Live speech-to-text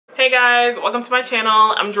Guys, welcome to my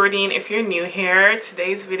channel. I'm Jordan. If you're new here,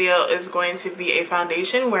 today's video is going to be a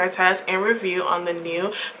foundation wear test and review on the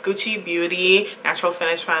new Gucci Beauty Natural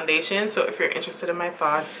Finish Foundation. So if you're interested in my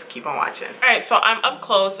thoughts, keep on watching. Alright, so I'm up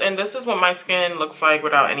close and this is what my skin looks like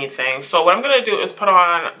without anything. So what I'm going to do is put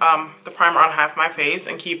on the primer on half my face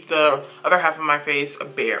and keep the other half of my face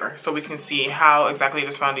bare so we can see how exactly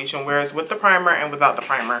this foundation wears with the primer and without the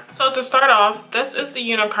primer. So to start off, this is the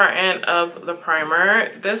unicarton of the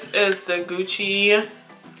primer. This is the Gucci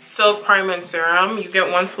Silk Prime and Serum. You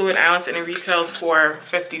get 1 fluid ounce and it retails for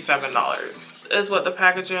 $57. This is what the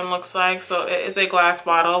packaging looks like. So it is a glass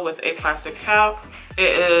bottle with a plastic top.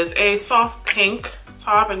 It is a soft pink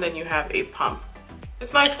top and then you have a pump.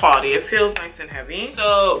 It's nice quality. It feels nice and heavy.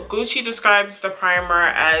 So Gucci describes the primer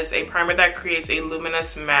as a primer that creates a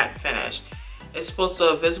luminous matte finish. It's supposed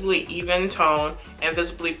to visibly even tone and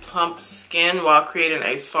visibly plump skin while creating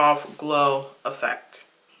a soft glow effect.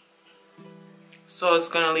 So it's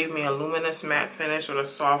gonna leave me a luminous matte finish with a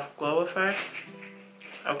soft glow effect.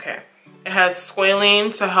 Okay. It has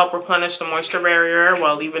squalene to help replenish the moisture barrier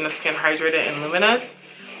while leaving the skin hydrated and luminous.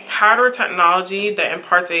 Powder technology that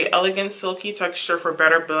imparts a elegant silky texture for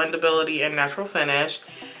better blendability and natural finish.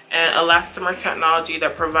 And elastomer technology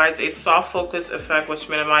that provides a soft focus effect which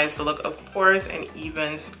minimizes the look of pores and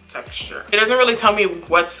evens texture. It doesn't really tell me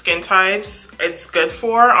what skin types it's good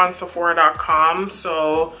for on Sephora.com,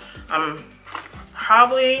 so I'm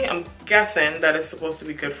guessing that it's supposed to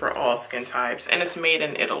be good for all skin types, and it's made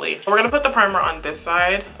in Italy. We're gonna put the primer on this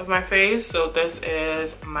side of my face. So this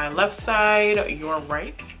is my left side, your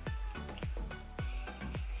right.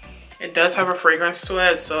 It does have a fragrance to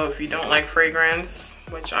it, so if you don't like fragrance,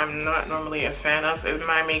 which I'm not normally a fan of in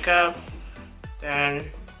my makeup, then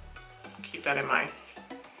keep that in mind.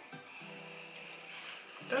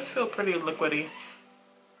 It does feel pretty liquidy.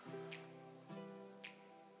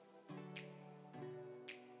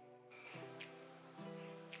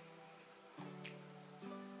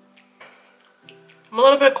 I'm a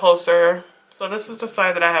little bit closer. So this is the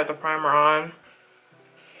side that I have the primer on.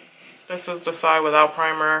 This is the side without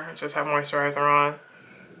primer. I just have moisturizer on.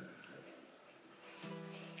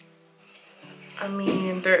 I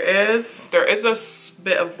mean, there is a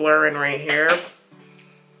bit of blurring right here.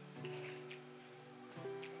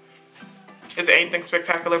 Is it anything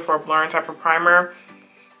spectacular for a blurring type of primer?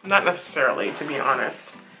 Not necessarily, to be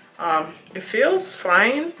honest. It feels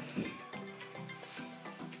fine.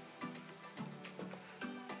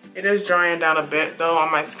 It is drying down a bit though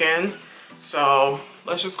on my skin. So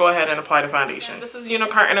let's just go ahead and apply the foundation. This is the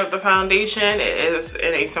unicarton of the foundation. It is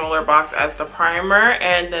in a similar box as the primer.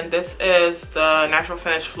 And then this is the Natural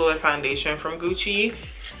Finish Fluid Foundation from Gucci.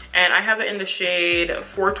 And I have it in the shade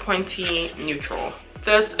 420 Neutral.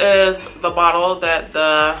 This is the bottle that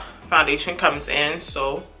the foundation comes in.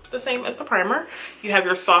 So the same as the primer. You have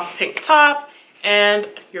your soft pink top and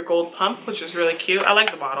your gold pump, which is really cute. I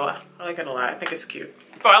like the bottle. I like it a lot. I think it's cute.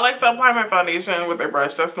 So I like to apply my foundation with a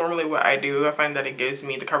brush. That's normally what I do. I find that it gives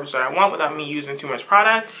me the coverage that I want without me using too much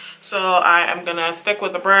product. So I am gonna stick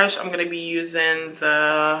with the brush. I'm gonna be using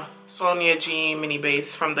the Sonia G Mini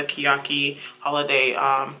Base from the Kiyaki Holiday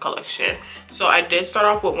collection. So I did start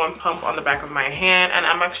off with 1 pump on the back of my hand, and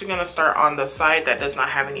I'm actually gonna start on the side that does not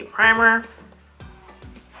have any primer.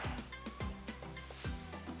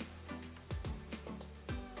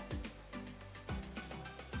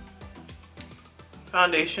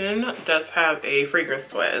 Foundation does have a fragrance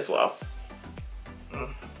to it as well.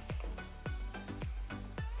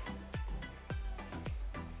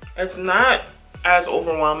 It's not as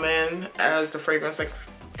overwhelming as the fragrance like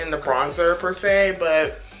in the bronzer per se,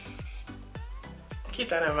 but keep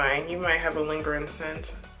that in mind. You might have a lingering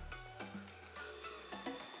scent.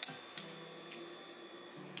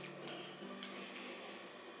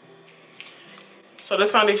 So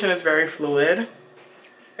this foundation is very fluid.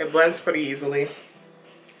 It blends pretty easily.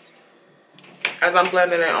 As I'm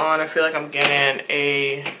blending it on, I feel like I'm getting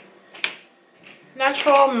a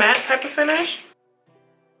natural matte type of finish.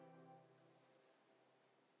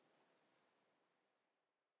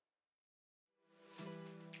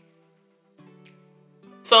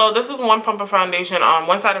 So this is 1 pump of foundation on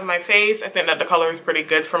one side of my face. I think that the color is pretty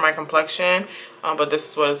good for my complexion, but this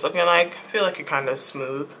is what it's looking like. I feel like it kind of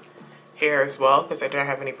smooth hair as well because I didn't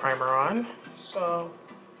have any primer on. So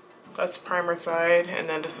that's primer side, and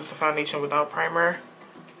then this is the foundation without primer.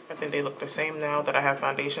 I think they look the same now that I have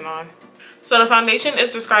foundation on. So the foundation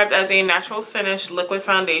is described as a natural finish liquid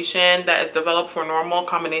foundation that is developed for normal,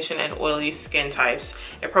 combination, and oily skin types.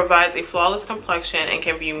 It provides a flawless complexion and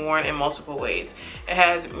can be worn in multiple ways. It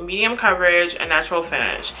has medium coverage and natural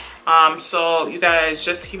finish. So you guys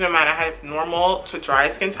just keep in mind I have normal to dry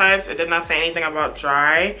skin types. It did not say anything about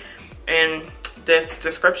dry in this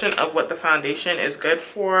description of what the foundation is good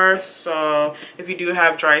for. So if you do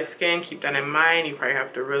have dry skin, keep that in mind. You probably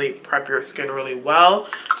have to really prep your skin really well.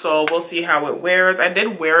 So we'll see how it wears. I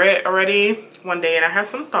did wear it already one day and I have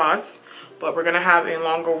some thoughts, but we're gonna have a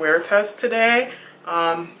longer wear test today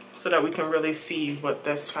so that we can really see what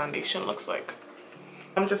this foundation looks like.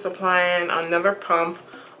 I'm just applying another pump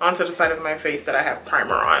onto the side of my face that I have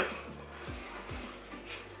primer on.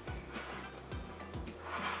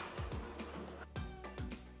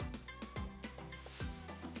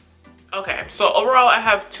 Okay, so overall I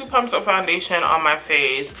have 2 pumps of foundation on my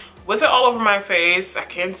face. With it all over my face, I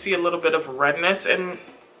can see a little bit of redness in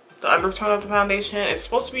the undertone of the foundation. It's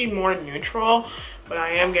supposed to be more neutral, but I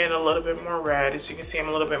am getting a little bit more red. As you can see, I'm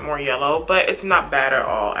a little bit more yellow, but it's not bad at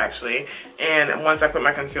all actually. And once I put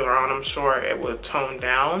my concealer on, I'm sure it will tone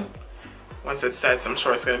down. Once it sets, I'm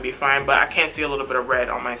sure it's gonna be fine, but I can see a little bit of red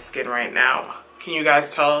on my skin right now. Can you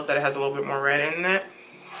guys tell that it has a little bit more red in it?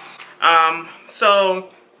 So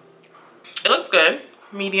it looks good,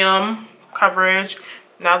 medium coverage.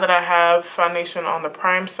 Now that I have foundation on the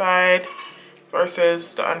prime side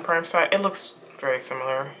versus the unprimed side, it looks very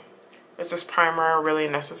similar. Is this primer really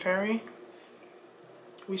necessary?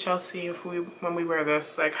 We shall see if when we wear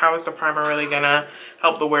this, like how is the primer really gonna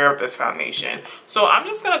help the wear of this foundation. So I'm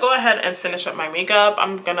just gonna go ahead and finish up my makeup.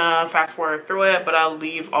 I'm gonna fast forward through it, but I'll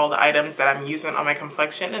leave all the items that I'm using on my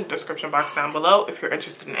complexion in the description box down below if you're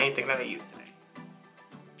interested in anything that I use today.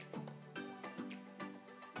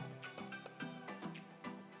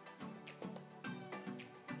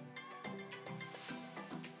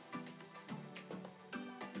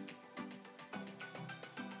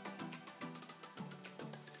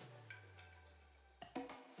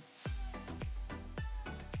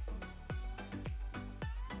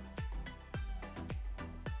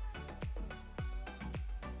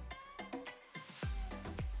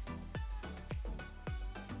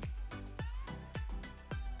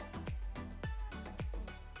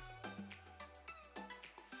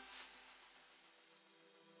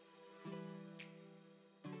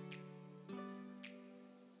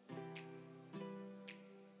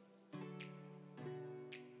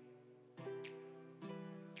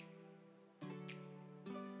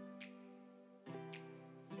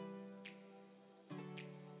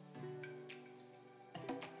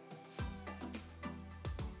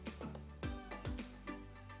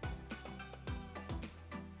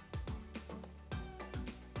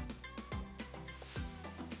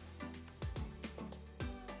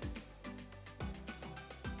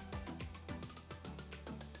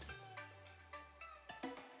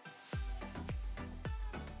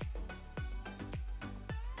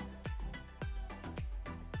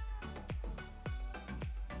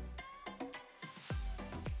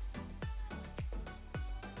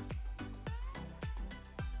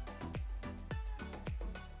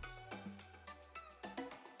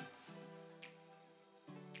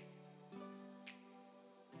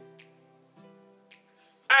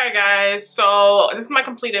 Alright guys, so this is my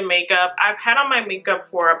completed makeup. I've had on my makeup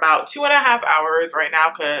for about 2.5 hours right now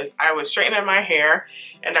because I was straightening my hair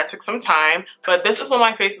and that took some time. But this is what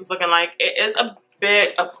my face is looking like. It is a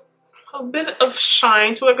bit of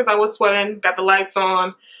shine to it because I was sweating, got the lights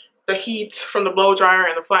on, the heat from the blow dryer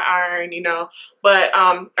and the flat iron, you know. But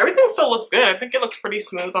everything still looks good. I think it looks pretty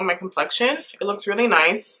smooth on my complexion. It looks really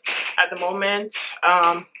nice at the moment.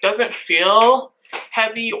 Doesn't feel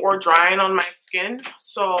heavy or drying on my skin.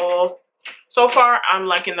 So far I'm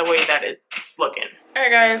liking the way that it's looking.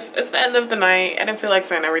 Alright guys, it's the end of the night. I didn't feel like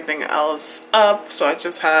setting everything else up, so I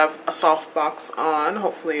just have a soft box on.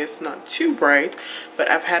 Hopefully it's not too bright,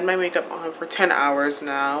 but I've had my makeup on for 10 hours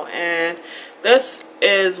now and this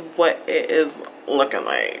is what it is looking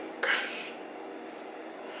like.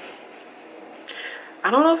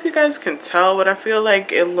 I don't know if you guys can tell, but I feel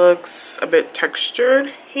like it looks a bit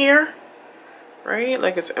textured here. Right,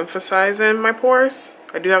 like it's emphasizing my pores.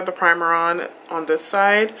 I do have the primer on this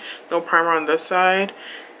side, no primer on this side.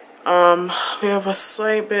 We have a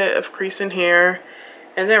slight bit of creasing here,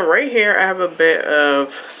 and then right here I have a bit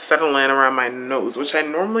of settling around my nose, which I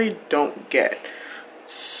normally don't get.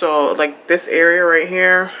 So like this area right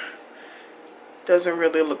here, doesn't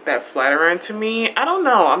really look that flattering to me. I don't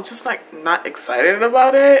know, I'm just like not excited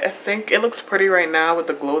about it. I think it looks pretty right now with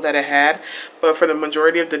the glow that it had, but for the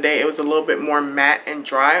majority of the day it was a little bit more matte and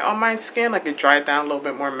dry on my skin. Like it dried down a little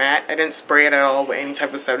bit more matte. I didn't spray it at all with any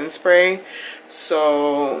type of setting spray.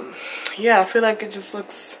 So yeah, I feel like it just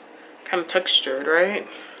looks kind of textured, right?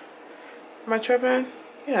 Am I tripping?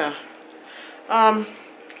 Yeah.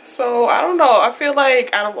 So I don't know, I feel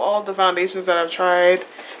like out of all the foundations that I've tried,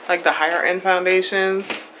 like the higher end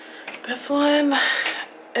foundations, this one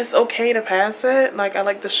is okay to pass it. Like I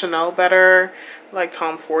like the Chanel better, I like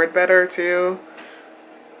Tom Ford better too.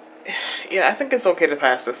 Yeah, I think it's okay to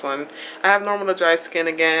pass this one. I have normal to dry skin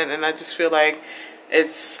again, and I just feel like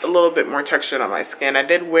it's a little bit more textured on my skin. I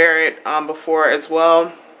did wear it before as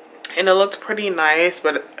well, and it looked pretty nice,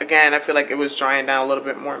 but again I feel like it was drying down a little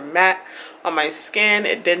bit more matte on my skin.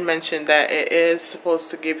 It did mention that it is supposed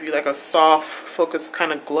to give you like a soft focused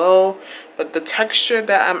kind of glow, but the texture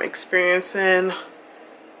that I'm experiencing,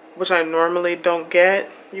 which I normally don't get,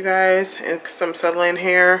 you guys, and some settling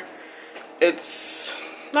hair, it's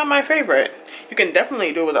not my favorite. You can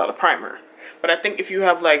definitely do it without a primer, but I think if you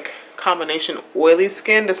have like combination oily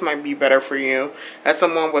skin, this might be better for you. As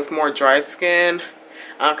someone with more dry skin,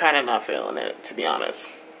 I'm kind of not feeling it, to be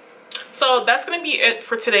honest. So that's going to be it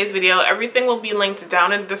for today's video. Everything will be linked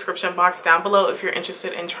down in the description box down below if you're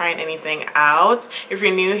interested in trying anything out. If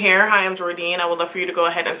you're new here, hi, I'm Jordine. I would love for you to go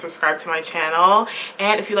ahead and subscribe to my channel.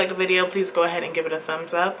 And if you like the video, please go ahead and give it a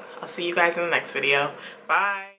thumbs up. I'll see you guys in the next video. Bye.